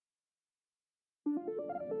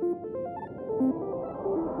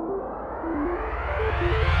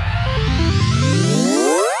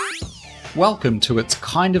Welcome to It's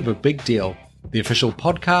Kind of a Big Deal, the official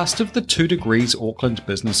podcast of the 2 Degrees Auckland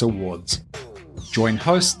Business Awards. Join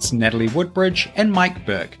hosts Natalie Woodbridge and Mike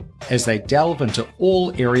Burke as they delve into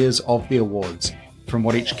all areas of the awards, from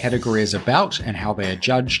what each category is about and how they are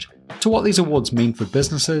judged, to what these awards mean for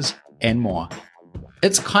businesses, and more.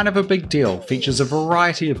 It's Kind of a Big Deal features a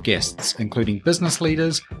variety of guests, including business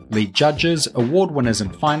leaders, lead judges, award winners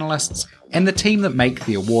and finalists, and the team that make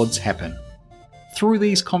the awards happen. Through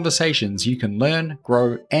these conversations, you can learn,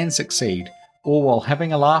 grow, and succeed, all while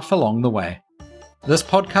having a laugh along the way. This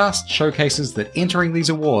podcast showcases that entering these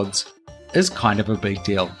awards is kind of a big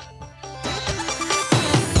deal.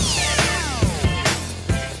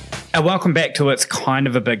 Welcome back to It's Kind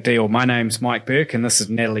of a Big Deal. My name's Mike Burke and this is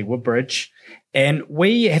Natalie Woodbridge. And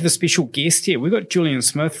we have a special guest here. We've got Julian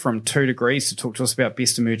Smith from 2 Degrees to talk to us about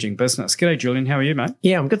Best Emerging Business. G'day, Julian. How are you, mate?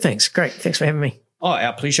 Yeah, I'm good, thanks. Great. Thanks for having me. Oh,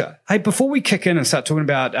 our pleasure. Hey, before we kick in and start talking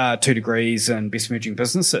about 2 Degrees and Best Emerging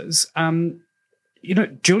Businesses,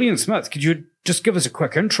 Julian Smith, could you just give us a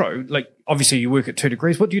quick intro? Like, obviously you work at 2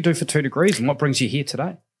 Degrees. What do you do for 2 Degrees and what brings you here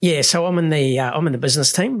today? Yeah, so I'm in the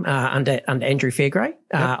business team under Andrew Fairgray.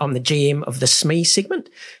 I'm the GM of the SME segment,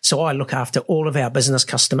 so I look after all of our business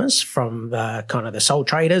customers from the sole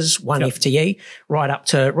traders, one FTE, right up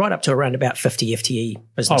to around about 50 FTE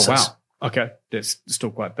businesses. Oh wow. Okay, that's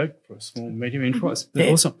still quite big for a small, medium enterprise. That's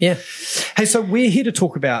yeah, awesome. Yeah. Hey, so we're here to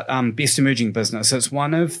talk about Best Emerging Business. It's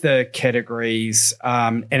one of the categories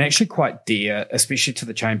and actually quite dear, especially to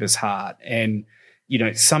the Chamber's heart. And,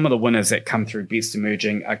 some of the winners that come through Best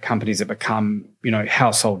Emerging are companies that become,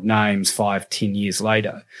 household names 5-10 years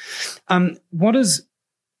later. What is,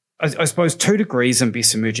 I suppose, 2 Degrees and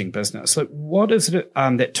Best Emerging Business? Like, what is it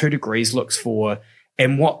that 2 Degrees looks for?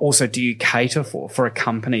 And what also do you cater for a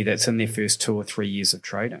company that's in their first 2 or 3 years of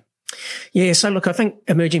trading? Yeah, so look, I think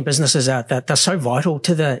emerging businesses they're so vital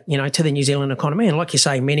to the New Zealand economy, and like you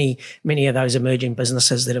say, many of those emerging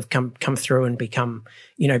businesses that have come through and become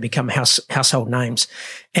household names.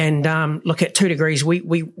 And look, at 2 Degrees,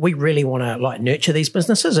 we really want to nurture these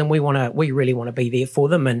businesses, and we really want to be there for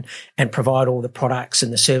them and provide all the products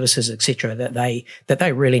and the services, etc., that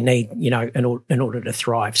they really need, in order to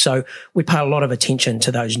thrive. So we pay a lot of attention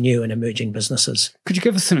to those new and emerging businesses. Could you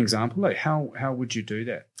give us an example? Like how would you do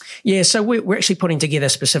that? Yeah, so we're actually putting together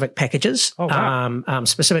specific packages,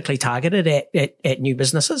 specifically targeted at new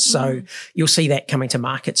businesses. So you'll see that coming to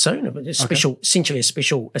market soon. Essentially a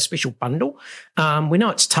special bundle. We know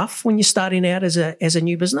it's tough when you're starting out as a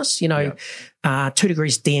new business. 2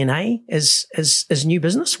 Degrees DNA is new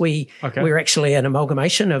business. We're actually an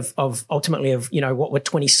amalgamation of ultimately what were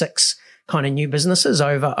 26 kind of new businesses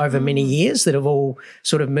over many years that have all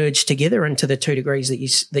sort of merged together into the 2 Degrees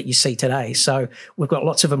that you see today. So we've got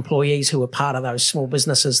lots of employees who are part of those small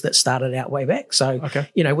businesses that started out way back. So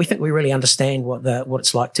we think we really understand what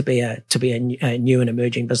it's like to be a new and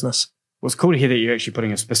emerging business. Well, it's cool to hear that you're actually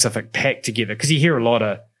putting a specific pack together, because you hear a lot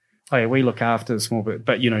of, we look after the small bit,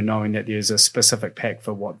 but knowing that there's a specific pack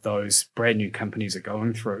for what those brand new companies are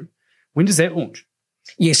going through. When does that launch?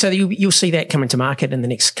 Yeah, so you'll see that coming to market in the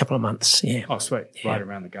next couple of months. Yeah. Oh, sweet! Yeah. Right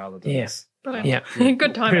around the gala days. Yeah.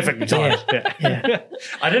 Good timing. Perfect time. Yeah.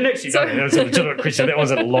 I didn't actually know that was a legitimate question. That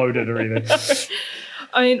wasn't loaded or anything.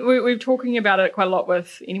 I mean, we're talking about it quite a lot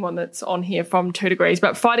with anyone that's on here from 2 Degrees,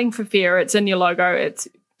 but fighting for fair, it's in your logo, it's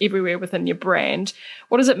everywhere within your brand.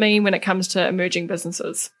 What does it mean when it comes to emerging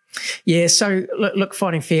businesses? Yeah, so look,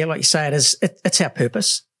 fighting fair, like you say, it's our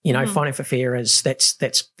purpose. Fighting for fair is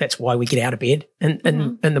that's why we get out of bed in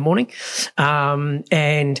the morning.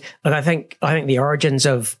 And look, I think the origins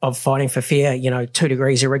of fighting for fair, 2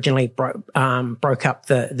 Degrees originally broke up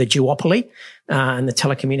the duopoly in the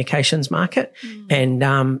telecommunications market,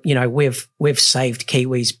 and we've saved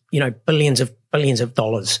Kiwis billions of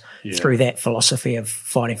dollars through that philosophy of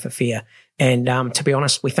fighting for fair. And to be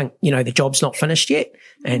honest, we think the job's not finished yet,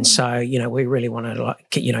 and so we really want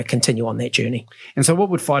to continue on that journey. And so, what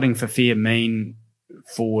would fighting for fair mean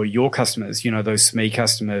for your customers? Those SME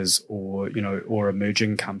customers, or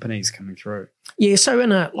emerging companies coming through. Yeah, so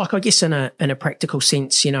in a practical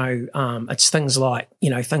sense, it's things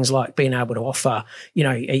like being able to offer,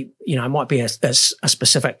 it might be a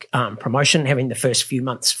specific promotion, having the first few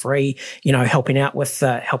months free, helping out with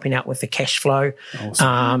the cash flow.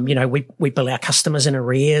 Awesome. We bill our customers in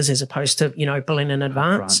arrears as opposed to billing in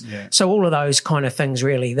advance. So all of those kind of things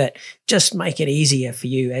really that just make it easier for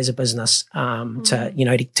you as a business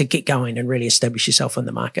to get going and really establish yourself in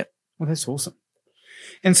the market. Well, that's awesome.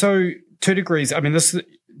 And so 2 Degrees, I mean, this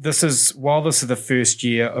is while this is the first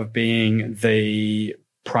year of being the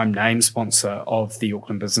prime name sponsor of the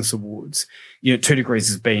Auckland Business Awards. 2 Degrees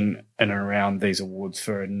has been in and around these awards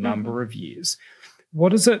for a number of years.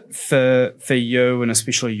 What is it for you, and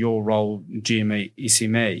especially your role, GME,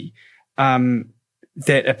 SME,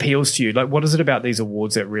 that appeals to you? Like, what is it about these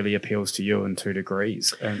awards that really appeals to you in 2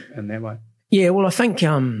 Degrees in that way? Yeah, well, I think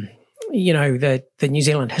the New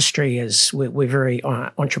Zealand history is we're very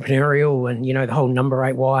entrepreneurial, and the whole number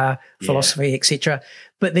 8 wire philosophy, etc.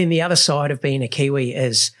 But then the other side of being a Kiwi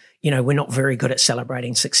is we're not very good at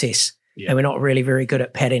celebrating success, and we're not really very good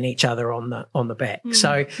at patting each other on the back.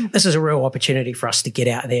 So this is a real opportunity for us to get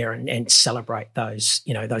out there and celebrate those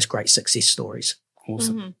those great success stories.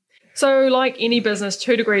 Awesome. So, like any business,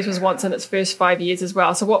 2 Degrees was once in its first 5 years as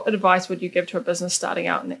well. So what advice would you give to a business starting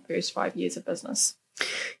out in that first 5 years of business?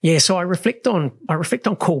 Yeah, so I reflect on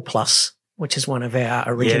Cool Plus, which is one of our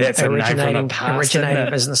originating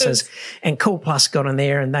businesses, and Cool Plus got in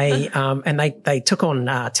there, and they took on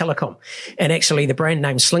telecom, and actually the brand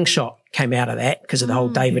name Slingshot came out of that because of the whole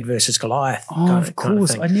David versus Goliath. Of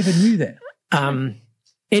course, I never knew that.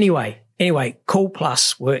 Anyway, Cool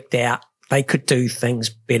Plus worked out they could do things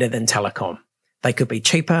better than telecom. They could be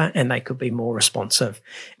cheaper and they could be more responsive.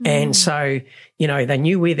 And so, they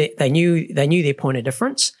knew they knew their point of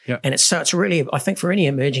difference. Yep. And it's really, I think for any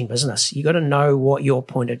emerging business, you got to know what your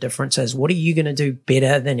point of difference is. What are you going to do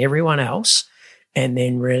better than everyone else? And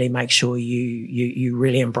then really make sure you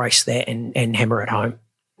really embrace that and hammer it home.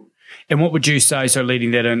 And what would you say, so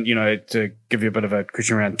leading that in, to give you a bit of a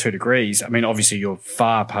question around 2 Degrees, I mean, obviously you're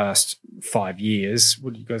far past 5 years.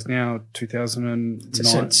 What are you guys now, 2009?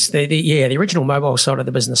 Since the original mobile side of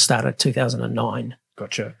the business started 2009.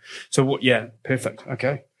 Gotcha. So, perfect.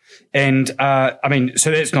 Okay. And,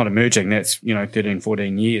 so that's not emerging. That's, 13,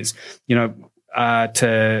 14 years. What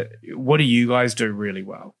do you guys do really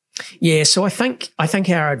well? Yeah, so I think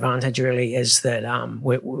our advantage really is that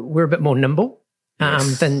we're a bit more nimble.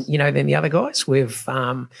 Than the other guys. We've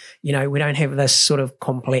we don't have this sort of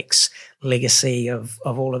complex legacy of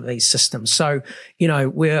all of these systems. So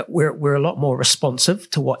we're a lot more responsive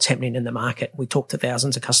to what's happening in the market. We talk to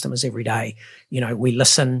thousands of customers every day. We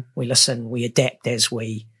listen, we adapt as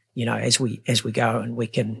we go, and we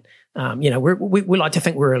can we like to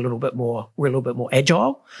think we're a little bit more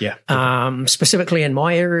agile. Yeah. Specifically in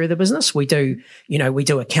my area of the business, we do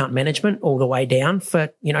account management all the way down for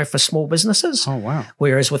small businesses. Oh, wow.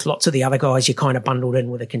 Whereas with lots of the other guys, you're kind of bundled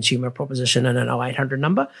in with a consumer proposition and an 0800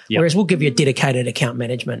 number. Yep. Whereas we'll give you a dedicated account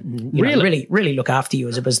management and really look after you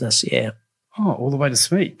as a business. Yeah. Oh, all the way to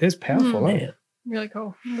SME. That's powerful. Yeah. Really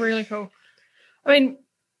cool. Really cool. I mean,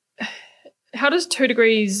 how does 2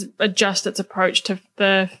 Degrees adjust its approach to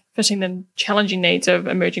fitting the challenging needs of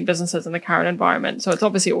emerging businesses in the current environment? So it's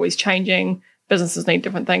obviously always changing. Businesses need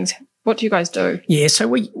different things. What do you guys do? Yeah, so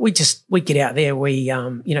we get out there. We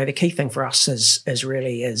the key thing for us is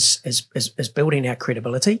really building our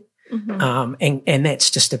credibility, and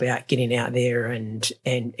that's just about getting out there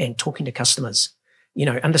and talking to customers.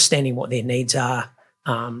 Understanding what their needs are,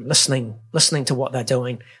 listening to what they're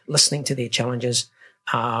doing, listening to their challenges.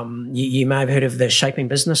 You may have heard of the Shaping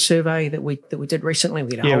Business survey that we did recently.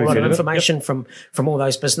 We had a whole lot of information from all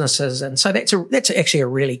those businesses, and so that's actually a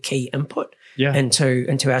really key input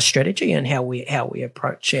into our strategy and how we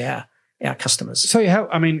approach our customers. So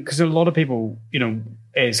because a lot of people,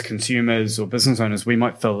 as consumers or business owners, we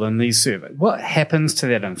might fill in these surveys. What happens to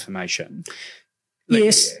that information?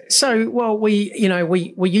 Yes. So, we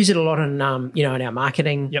use it a lot in our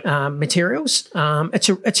marketing materials.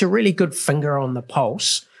 It's a really good finger on the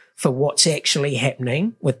pulse for what's actually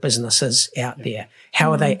happening with businesses out there.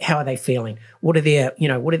 How are they feeling? What are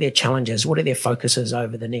their challenges? What are their focuses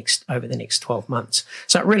over the next 12 months?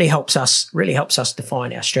 So it really helps us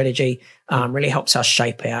define our strategy. Really helps us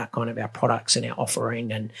shape our products and our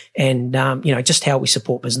offering and just how we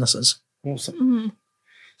support businesses. Awesome. Mm-hmm.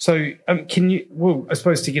 So I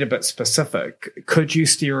suppose to get a bit specific, could you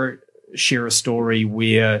share a story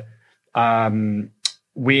where 2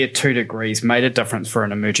 Degrees made a difference for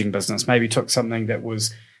an emerging business, maybe took something that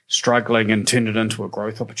was struggling and turned it into a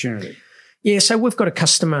growth opportunity? Yeah, so we've got a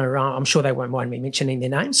customer. I'm sure they won't mind me mentioning their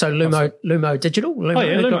name. So Lumo Digital.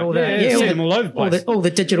 Lumo. Got all the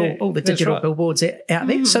digital billboards out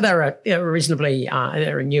there. So they're a reasonably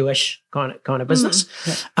they're a newish kind of business.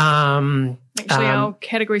 Actually, our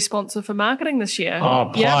category sponsor for marketing this year.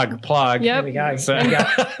 Oh, plug. Yep. There we go. So.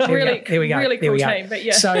 Really cool team. But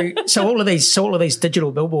yeah. So all of these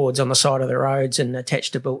digital billboards on the side of the roads and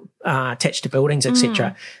attached to buildings,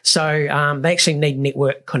 etc. So they actually need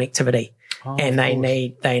network connectivity. And they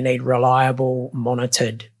need reliable,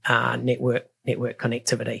 monitored network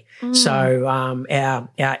connectivity. So our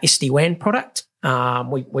SD-WAN product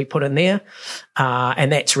we put in there,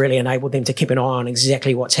 and that's really enabled them to keep an eye on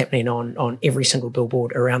exactly what's happening on every single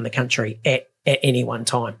billboard around the country at any one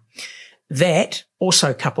time. That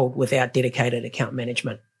also coupled with our dedicated account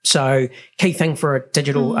management. So key thing for a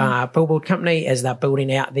digital billboard company as they're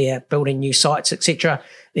building out there, building new sites, etc.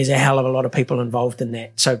 There's a hell of a lot of people involved in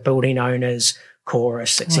that. So building owners,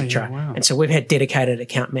 chorus, etc. Wow. And so we've had dedicated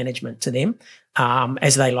account management to them.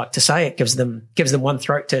 As they like to say, it gives them one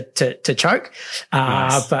throat to choke.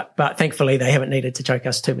 Nice. But thankfully they haven't needed to choke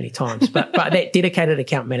us too many times. But that dedicated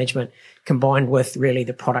account management combined with really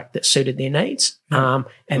the product that suited their needs, and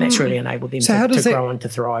that's really enabled them to grow and to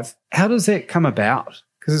thrive. How does that come about?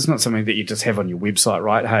 Because it's not something that you just have on your website,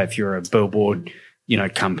 right? Hey, if you're a billboard,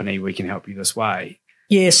 company, we can help you this way.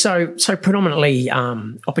 Yeah, so predominantly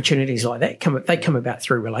opportunities like that come about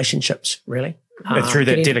through relationships, really. Through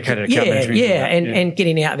that dedicated account management. And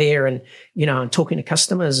getting out there and and talking to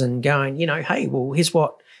customers and going, hey, well, here's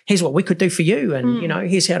what we could do for you, and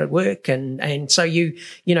here's how it'd work, and so you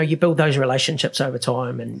build those relationships over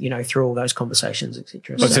time, and through all those conversations,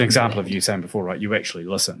 etc. Well, it's an example of you saying before, right? You actually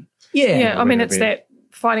listen. Yeah. I mean, it's that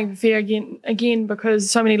fighting for fair again,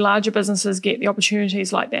 because so many larger businesses get the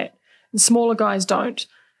opportunities like that, and smaller guys don't.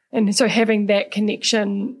 And so having that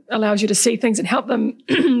connection allows you to see things and help them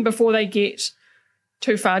before they get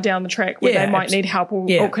too far down the track where they might need help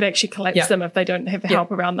or could actually collapse them if they don't have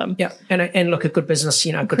help around them. Yeah, and look, a good business,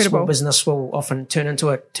 a good small business will often turn into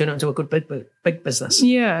a good big business.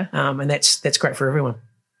 Yeah, and that's great for everyone.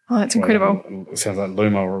 Oh, that's incredible. Well, it sounds like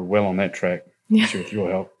Lumo are well on that track. Yeah. Sure, with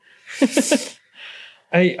your help.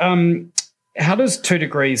 Hey, how does 2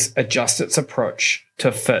 Degrees adjust its approach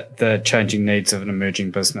to fit the changing needs of an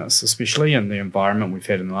emerging business, especially in the environment we've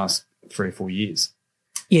had in the last 3 or 4 years?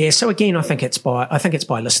 Yeah, so again, I think it's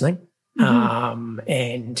by listening,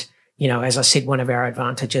 and as I said, one of our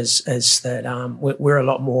advantages is that we're a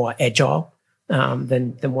lot more agile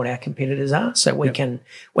than what our competitors are. So we can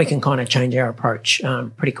kind of change our approach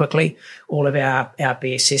pretty quickly. All of our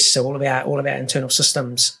BSS, so all of our internal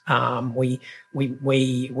systems, we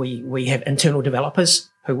have internal developers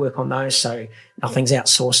who work on those. So nothing's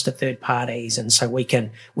outsourced to third parties, and so we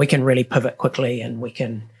can really pivot quickly, and we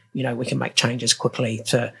can make changes quickly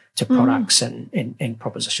to products and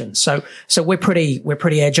propositions. So we're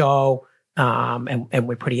pretty agile, and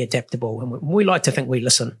we're pretty adaptable, and we like to think we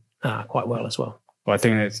listen quite well as well. Well, I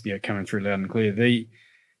think that's coming through loud and clear.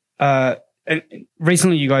 And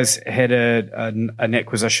recently you guys had an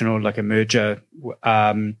acquisition or like a merger,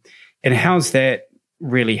 and how's that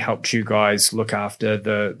really helped you guys look after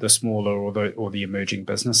the smaller or the emerging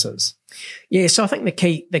businesses? Yeah, so I think the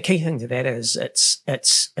key thing to that is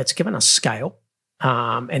it's given us scale,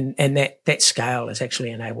 and that scale has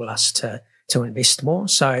actually enabled us to invest more.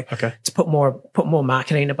 So to put more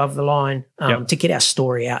marketing above the line, to get our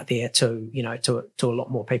story out there to a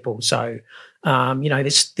lot more people. So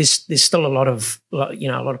there's still a lot of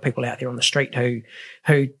people out there on the street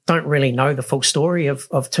who don't really know the full story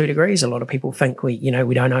of 2 Degrees. A lot of people think we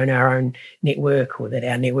don't own our own network, or that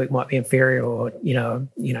our network might be inferior, or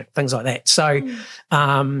things like that. So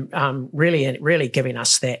really giving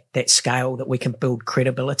us that scale that we can build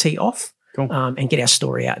credibility off. Cool. And get our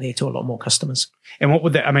story out there to a lot more customers. And what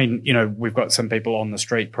would that, I mean, we've got some people on the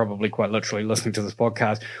street probably quite literally listening to this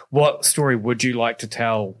podcast. What story would you like to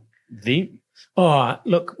tell them? Oh,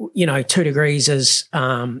 look, 2 Degrees is,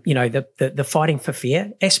 the fighting for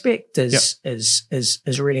fair aspect is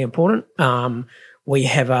really important. We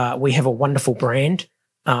have a wonderful brand.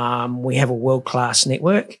 We have a world-class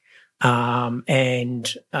network.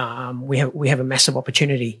 And we have a massive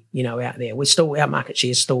opportunity, out there. Our market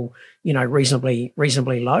share is still, reasonably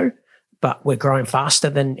low, but we're growing faster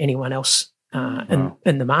than anyone else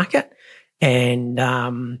in the market. And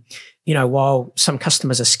while some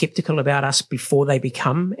customers are skeptical about us before they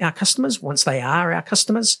become our customers, once they are our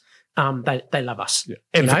customers, they love us. Yeah.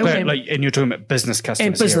 And you're talking about business customers.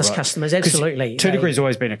 And business customers, absolutely. 2 Degrees has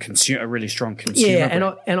always been a really strong consumer.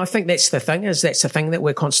 Yeah, and I think that's the thing that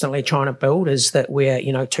we're constantly trying to build, is that we're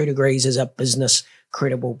 2 Degrees is a business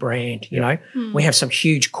credible brand. We have some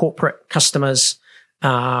huge corporate customers,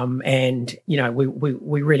 and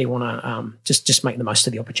we really want to just make the most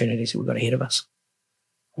of the opportunities that we've got ahead of us.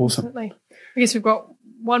 Awesome. Absolutely. I guess we've got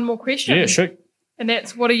one more question. Yeah, sure. And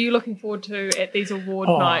that's, what are you looking forward to at these award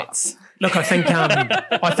nights? Look, I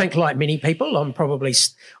think like many people, I'm probably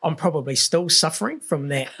still suffering from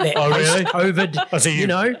that post-COVID.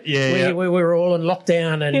 We were all in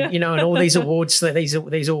lockdown, and and all these awards, that these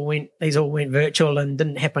all went virtual and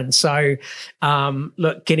didn't happen. So,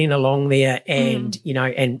 look, getting along there and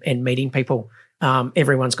and meeting people,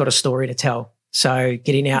 everyone's got a story to tell. So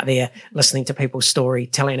getting out there, listening to people's story,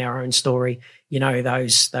 telling our own story,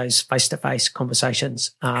 those face-to-face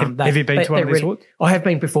conversations. Have you been to one of these awards? I have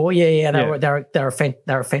been before. Yeah. They're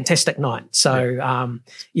a fantastic night. So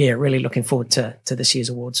really looking forward to this year's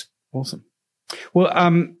awards. Awesome. Well,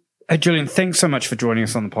 hey, Julian, thanks so much for joining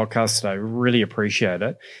us on the podcast today. Really appreciate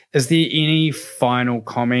it. Is there any final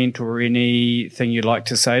comment or anything you'd like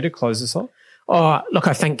to say to close us off? Oh, look,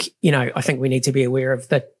 I think we need to be aware of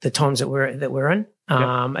the times that we're in.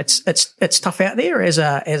 It's tough out there as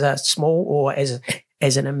a small or as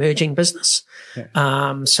an emerging business.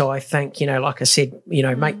 Yeah. So I think, like I said,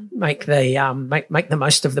 make the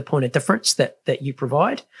most of the point of difference that you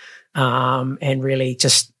provide. And really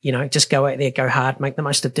just go out there, go hard, make the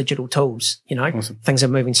most of digital tools. Awesome. Things are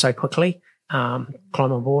moving so quickly. Climb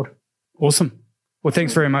on board. Awesome. Well,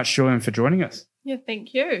 thanks very much, Julian, for joining us. Yeah,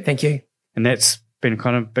 thank you. Thank you. And that's been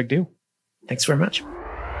kind of a big deal. Thanks very much.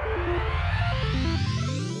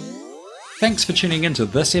 Thanks for tuning into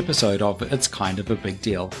this episode of It's Kind of a Big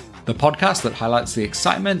Deal, the podcast that highlights the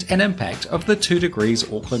excitement and impact of the 2 Degrees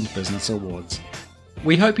Auckland Business Awards.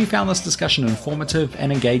 We hope you found this discussion informative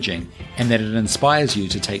and engaging, and that it inspires you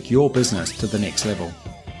to take your business to the next level.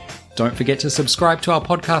 Don't forget to subscribe to our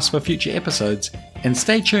podcast for future episodes, and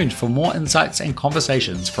stay tuned for more insights and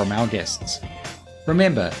conversations from our guests.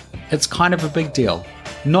 Remember, it's kind of a big deal,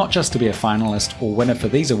 not just to be a finalist or winner for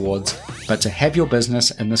these awards, but to have your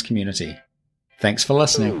business in this community. Thanks for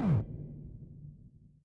listening.